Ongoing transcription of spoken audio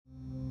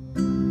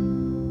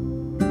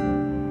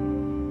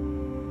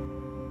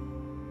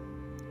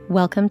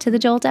Welcome to the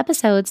Jolt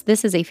episodes.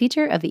 This is a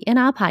feature of the In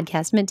Awe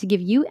podcast meant to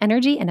give you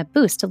energy and a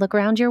boost to look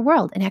around your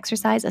world and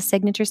exercise a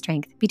signature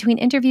strength. Between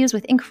interviews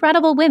with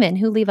incredible women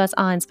who leave us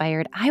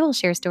awe-inspired, I will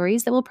share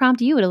stories that will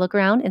prompt you to look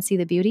around and see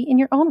the beauty in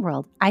your own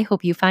world. I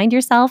hope you find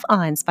yourself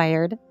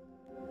awe-inspired.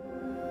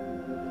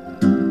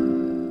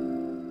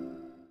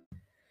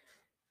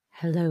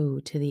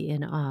 Hello to the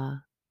In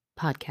Awe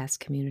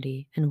podcast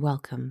community, and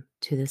welcome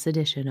to this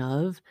edition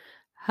of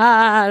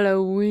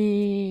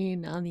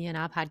Halloween on the In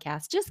Awe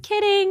podcast. Just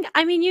kidding.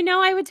 I mean,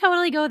 I would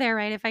totally go there,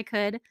 right? If I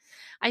could.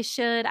 I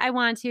should. I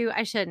want to.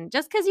 I shouldn't.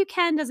 Just because you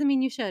can doesn't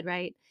mean you should,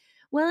 right?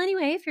 Well,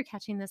 anyway, if you're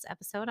catching this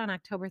episode on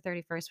October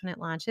 31st when it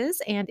launches,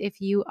 and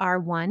if you are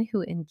one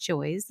who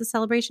enjoys the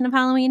celebration of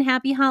Halloween,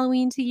 happy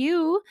Halloween to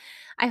you.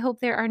 I hope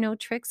there are no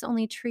tricks,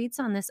 only treats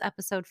on this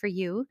episode for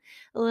you.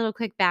 A little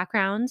quick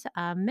background.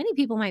 Many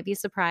people might be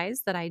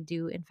surprised that I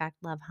do, in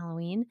fact, love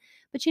Halloween.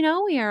 But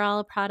we are all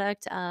a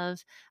product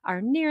of our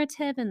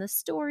narrative and the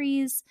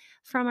stories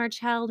from our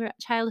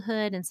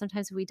childhood. And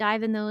sometimes when we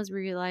dive in those, we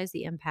realize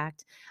the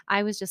impact.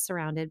 I was just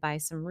surrounded by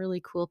some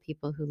really cool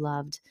people who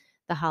loved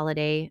the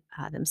holiday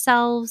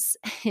themselves,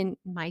 and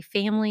my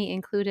family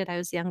included. I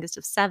was the youngest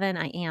of seven.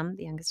 I am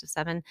the youngest of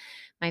seven.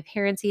 My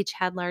parents each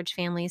had large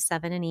families,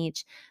 seven in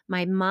each.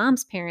 My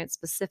mom's parents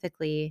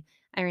specifically,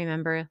 I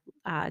remember,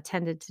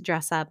 tended to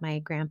dress up. My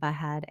grandpa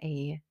had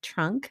a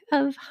trunk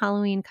of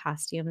Halloween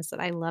costumes that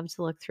I loved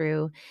to look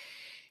through.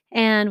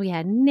 And we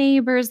had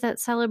neighbors that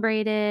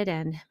celebrated.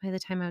 And by the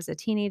time I was a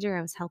teenager,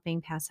 I was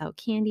helping pass out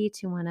candy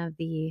to one of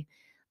the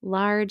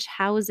large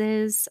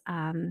houses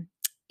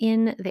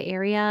in the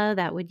area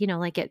that would,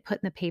 like get put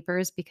in the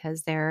papers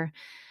because their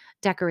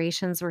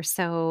decorations were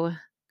so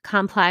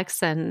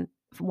complex and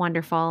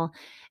wonderful.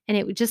 And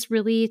it would just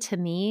really, to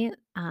me,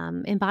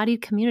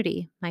 embodied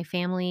community. My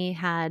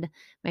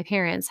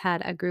parents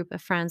had a group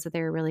of friends that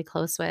they were really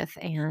close with.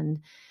 And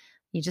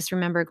you just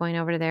remember going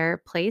over to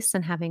their place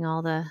and having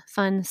all the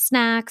fun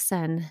snacks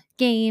and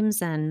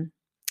games and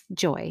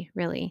joy,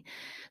 really.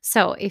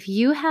 So, if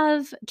you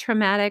have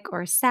traumatic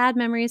or sad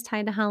memories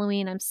tied to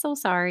Halloween, I'm so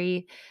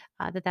sorry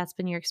that that's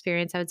been your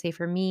experience. I would say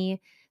for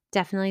me,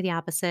 definitely the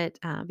opposite.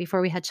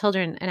 Before we had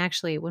children, and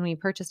actually, when we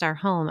purchased our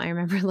home, I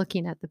remember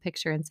looking at the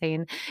picture and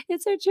saying,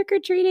 "It's our trick or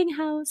treating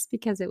house,"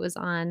 because it was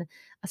on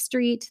a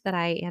street that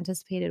I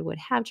anticipated would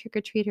have trick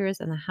or treaters,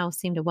 and the house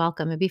seemed to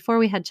welcome. And before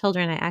we had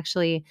children, I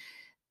actually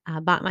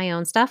bought my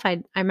own stuff.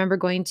 I remember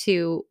going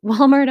to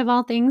Walmart of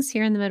all things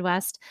here in the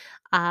Midwest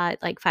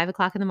at like 5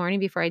 o'clock in the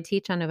morning before I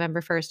teach on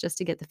November 1st just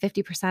to get the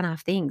 50%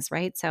 off things,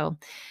 right? So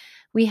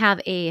we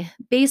have a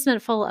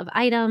basement full of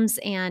items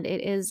and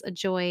it is a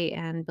joy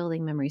and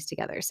building memories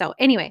together. So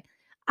anyway,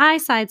 I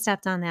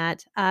sidestepped on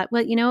that.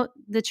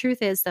 The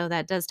truth is, though,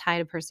 that does tie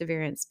to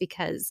perseverance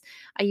because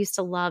I used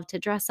to love to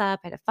dress up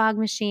at a fog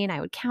machine. I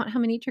would count how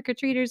many trick or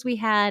treaters we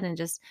had and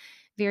just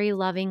very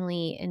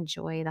lovingly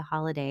enjoy the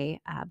holiday.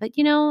 But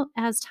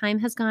as time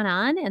has gone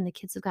on and the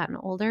kids have gotten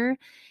older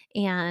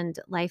and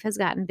life has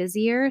gotten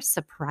busier,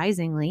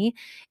 surprisingly,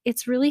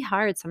 it's really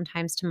hard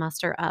sometimes to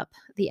muster up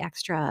the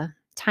extra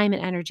time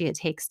and energy it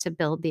takes to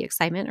build the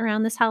excitement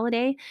around this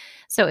holiday.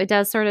 So it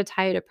does sort of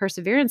tie to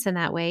perseverance in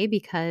that way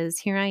because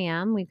here I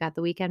am. We've got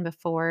the weekend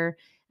before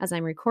as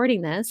I'm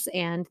recording this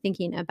and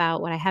thinking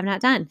about what I have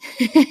not done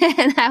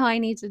and how I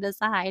need to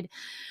decide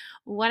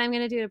what I'm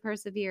going to do to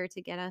persevere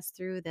to get us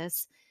through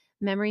this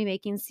memory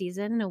making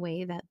season in a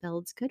way that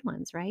builds good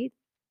ones, right?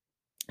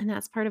 And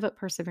that's part of what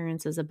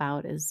perseverance is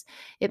about is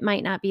it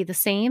might not be the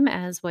same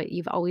as what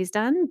you've always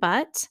done,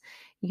 but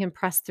you can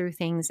press through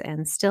things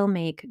and still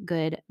make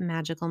good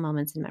magical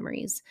moments and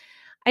memories.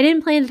 I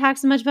didn't plan to talk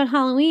so much about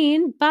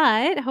Halloween,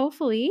 but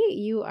hopefully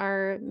you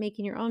are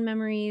making your own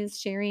memories,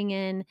 sharing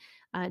in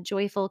a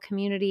joyful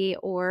community,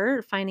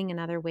 or finding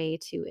another way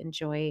to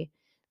enjoy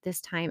this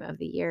time of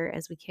the year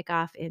as we kick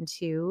off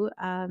into,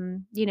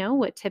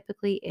 what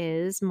typically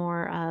is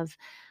more of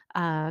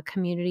a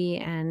community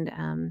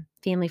and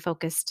family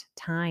focused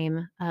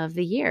time of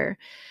the year.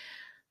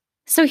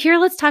 So, here,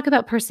 let's talk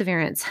about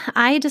perseverance.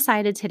 I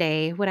decided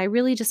today what I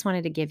really just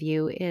wanted to give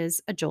you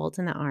is a jolt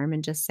in the arm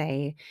and just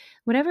say,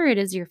 whatever it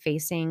is you're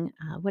facing,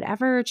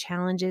 whatever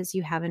challenges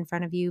you have in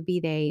front of you, be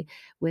they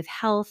with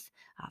health,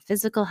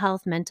 physical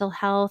health, mental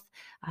health,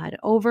 an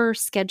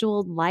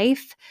overscheduled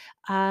life,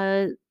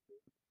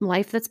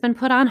 life that's been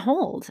put on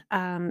hold,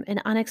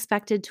 an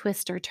unexpected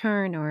twist or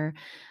turn or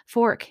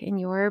fork in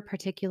your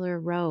particular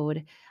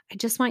road. I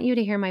just want you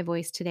to hear my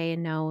voice today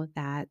and know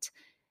that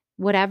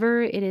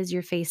whatever it is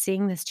you're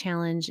facing, this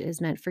challenge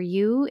is meant for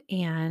you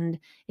and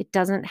it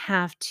doesn't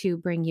have to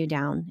bring you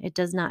down. It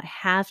does not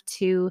have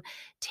to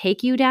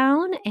take you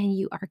down, and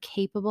you are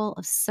capable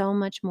of so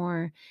much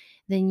more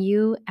than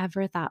you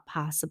ever thought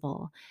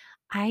possible.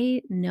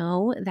 I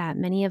know that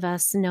many of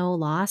us know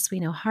loss, we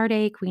know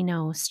heartache, we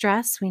know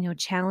stress, we know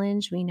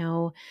challenge, we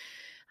know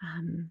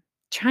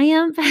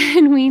triumph,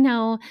 and we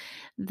know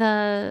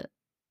the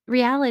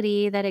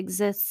reality that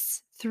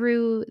exists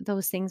through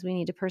those things we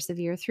need to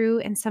persevere through.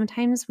 And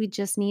sometimes we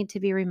just need to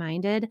be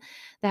reminded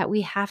that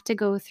we have to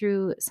go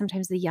through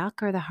sometimes the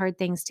yuck or the hard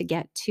things to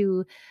get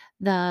to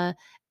the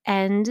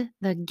end,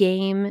 the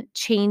game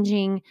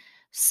changing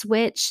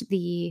switch,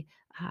 the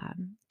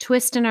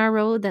twist in our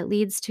road that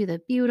leads to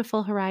the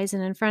beautiful horizon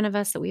in front of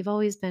us that we've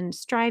always been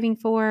striving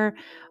for,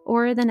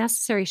 or the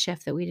necessary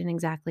shift that we didn't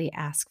exactly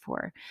ask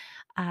for.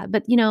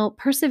 But,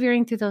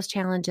 persevering through those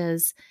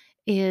challenges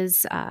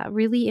is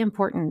really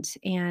important,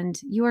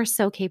 and you are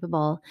so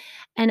capable.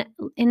 And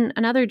in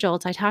another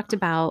jolt, I talked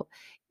about,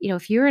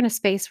 if you're in a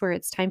space where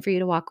it's time for you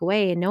to walk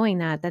away and knowing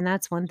that, then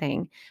that's one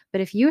thing. But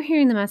if you're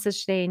hearing the message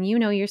today and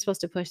you're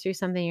supposed to push through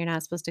something, you're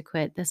not supposed to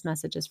quit, this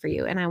message is for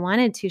you. And I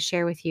wanted to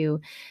share with you,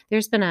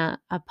 there's been a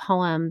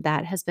poem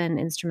that has been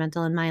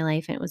instrumental in my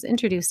life, and it was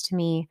introduced to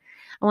me,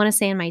 I want to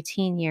say in my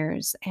teen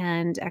years,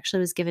 and actually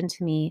was given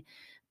to me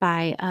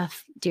by a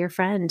dear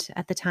friend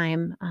at the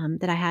time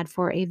that I had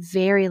for a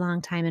very long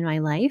time in my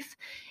life.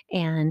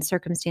 And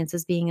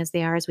circumstances being as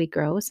they are as we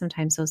grow,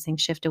 sometimes those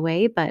things shift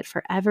away, but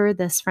forever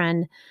this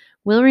friend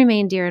will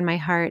remain dear in my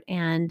heart.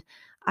 And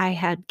I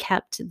had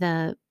kept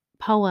the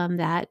poem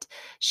that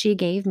she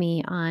gave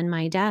me on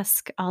my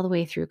desk all the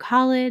way through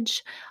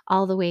college,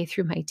 all the way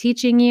through my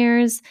teaching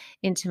years,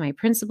 into my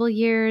principal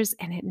years,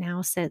 and it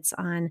now sits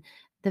on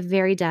the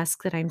very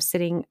desk that I'm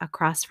sitting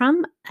across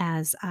from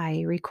as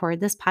I record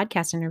this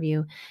podcast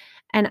interview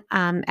and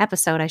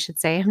episode, I should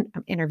say.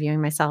 I'm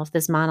interviewing myself,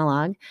 this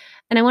monologue,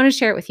 and I want to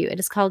share it with you. It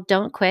is called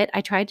Don't Quit. I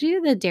tried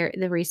to do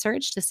the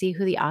research to see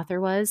who the author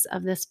was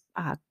of this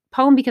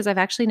poem because I've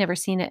actually never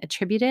seen it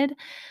attributed.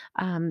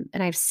 And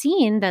I've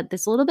seen that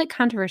it's a little bit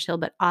controversial,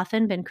 but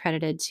often been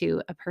credited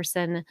to a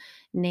person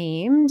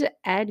named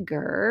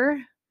Edgar.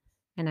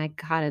 And I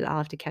caught it. I'll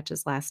have to catch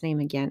his last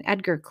name again.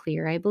 Edgar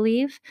Clear, I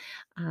believe.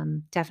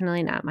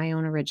 Definitely not my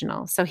own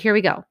original. So here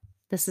we go.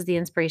 This is the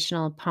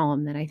inspirational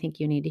poem that I think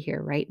you need to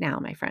hear right now,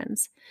 my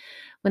friends.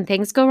 When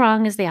things go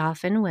wrong, as they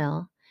often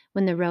will,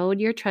 when the road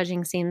you're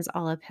trudging seems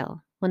all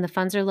uphill, when the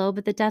funds are low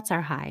but the debts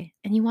are high,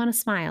 and you want to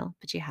smile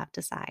but you have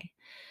to sigh,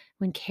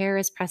 when care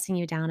is pressing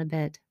you down a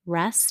bit,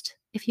 rest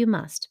if you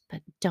must,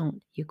 but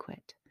don't you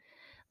quit.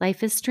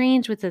 Life is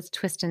strange with its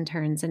twists and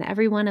turns, and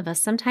every one of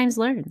us sometimes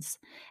learns.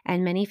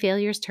 And many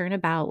failures turn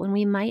about when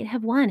we might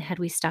have won had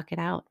we stuck it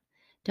out.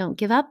 Don't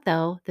give up,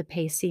 though the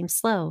pace seems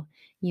slow.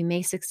 You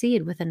may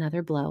succeed with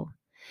another blow.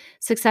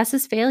 Success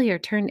is failure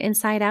turned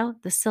inside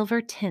out, the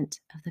silver tint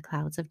of the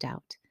clouds of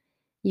doubt.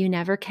 You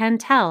never can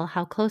tell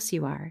how close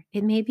you are.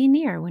 It may be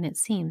near when it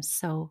seems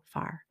so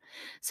far.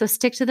 So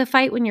stick to the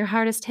fight when you're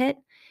hardest hit.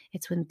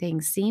 It's when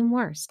things seem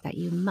worse that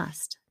you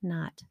must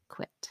not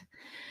quit.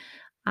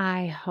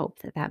 I hope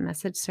that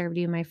message served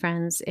you, my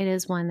friends. It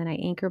is one that I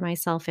anchor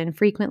myself in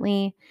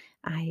frequently.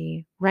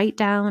 I write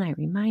down, I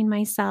remind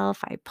myself,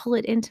 I pull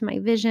it into my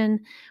vision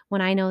when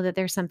I know that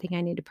there's something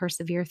I need to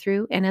persevere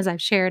through. And as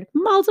I've shared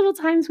multiple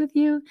times with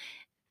you,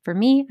 for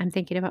me, I'm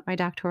thinking about my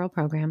doctoral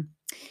program.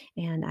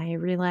 And I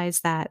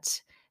realize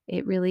that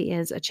it really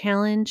is a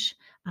challenge.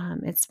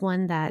 It's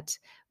one that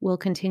will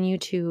continue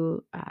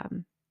to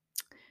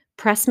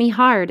press me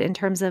hard in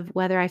terms of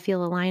whether I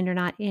feel aligned or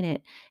not in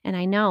it. And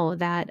I know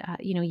that,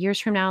 years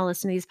from now, I'll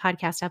listen to these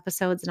podcast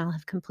episodes and I'll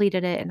have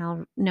completed it and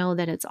I'll know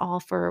that it's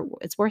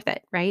worth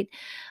it. Right.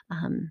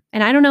 And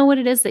I don't know what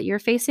it is that you're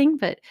facing,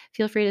 but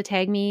feel free to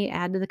tag me,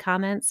 add to the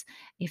comments.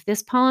 If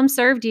this poem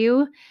served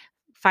you,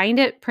 find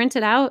it, print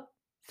it out,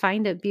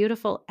 find a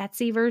beautiful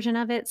Etsy version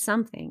of it,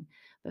 something.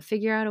 But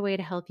figure out a way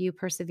to help you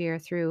persevere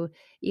through,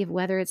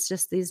 whether it's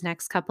just these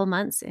next couple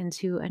months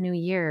into a new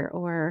year,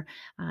 or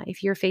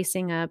if you're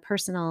facing a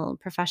personal,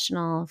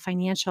 professional,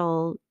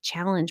 financial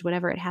challenge,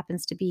 whatever it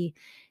happens to be.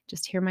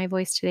 Just hear my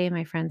voice today,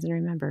 my friends, and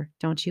remember,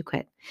 don't you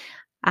quit.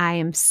 I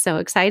am so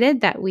excited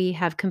that we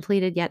have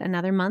completed yet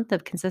another month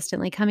of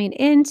consistently coming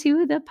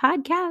into the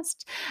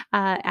podcast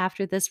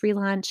after this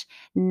relaunch.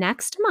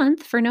 Next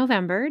month for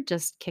November,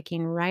 just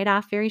kicking right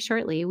off very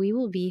shortly, we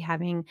will be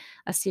having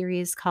a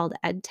series called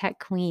EdTech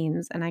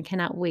Queens, and I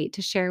cannot wait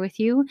to share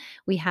with you.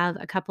 We have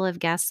a couple of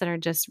guests that are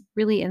just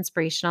really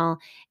inspirational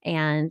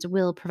and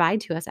will provide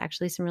to us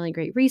actually some really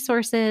great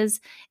resources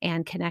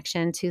and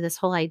connection to this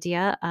whole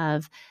idea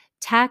of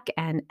tech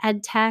and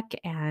ed tech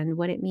and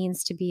what it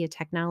means to be a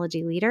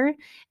technology leader.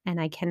 And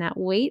I cannot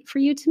wait for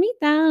you to meet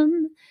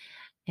them.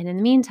 And in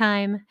the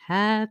meantime,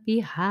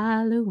 happy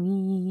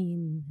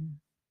Halloween.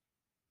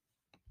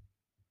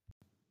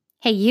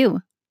 Hey,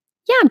 you.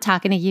 Yeah, I'm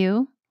talking to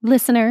you,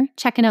 listener,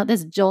 checking out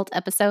this Jolt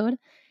episode.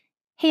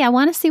 Hey, I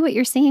want to see what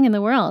you're seeing in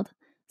the world.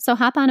 So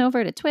hop on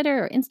over to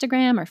Twitter or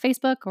Instagram or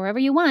Facebook or wherever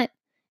you want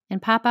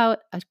and pop out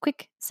a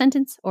quick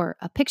sentence or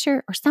a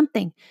picture or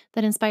something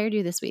that inspired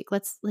you this week.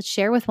 Let's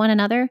share with one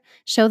another,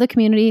 show the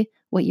community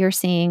what you're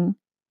seeing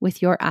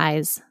with your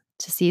eyes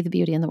to see the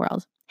beauty in the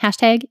world.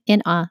 Hashtag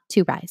in awe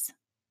to rise.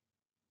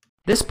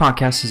 This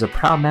podcast is a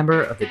proud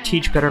member of the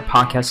Teach Better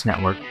Podcast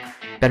Network.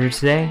 Better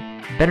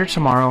today, better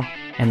tomorrow,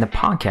 and the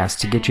podcast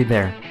to get you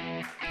there.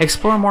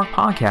 Explore more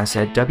podcasts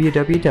at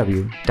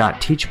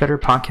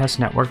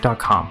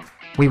www.teachbetterpodcastnetwork.com.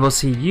 We will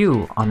see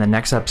you on the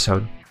next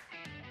episode.